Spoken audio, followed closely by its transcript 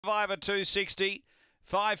Survivor 260,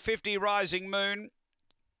 550 Rising Moon.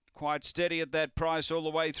 Quite steady at that price all the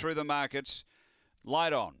way through the markets.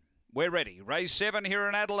 Light on. We're ready. Race 7 here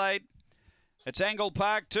in Adelaide. It's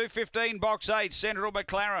Angle-Park, 215, box 8, Central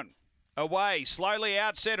McLaren. Away, slowly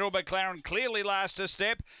out, Central McLaren, clearly last a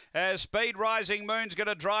step. Speed Rising Moon's going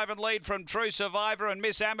to drive and lead from True Survivor, and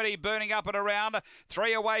Miss Amity burning up and around.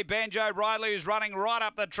 3 away, Banjo Riley, who's running right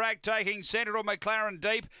up the track, taking Central McLaren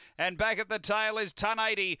deep. And back at the tail is Ton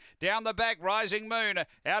 80. Down the back, Rising Moon,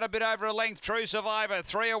 out a bit over a length, True Survivor.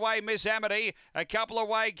 3 away, Miss Amity. A couple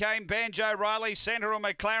away came Banjo Riley, Central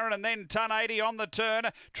McLaren, and then Ton 80 on the turn.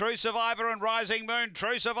 True Survivor and Rising Moon.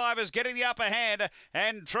 True Survivor's getting the upper hand,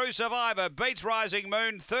 and True Survivor beats Rising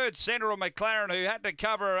Moon. Third, Central McLaren, who had to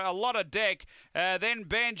cover a lot of deck. Then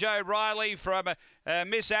Banjo Riley from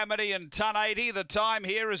Miss Amity and Ton 80. The time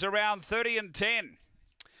here is around 30 and 10.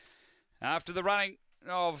 After the running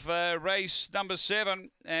of race number 7,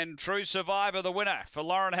 and True Survivor the winner for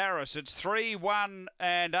Lauren Harris. It's 3, 1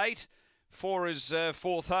 and 8. 4 is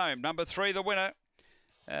fourth home. Number 3 the winner.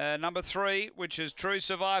 Number 3, which is True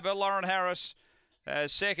Survivor, Lauren Harris.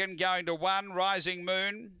 Second going to 1, Rising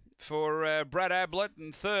Moon for Brad Ablett,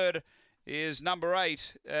 and third is number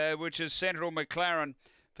 8, which is Central McLaren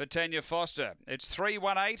for Tanya Foster. It's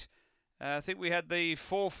 3-1-8. I think we had the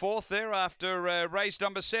 4-4th there after race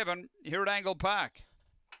number 7 here at Angle Park.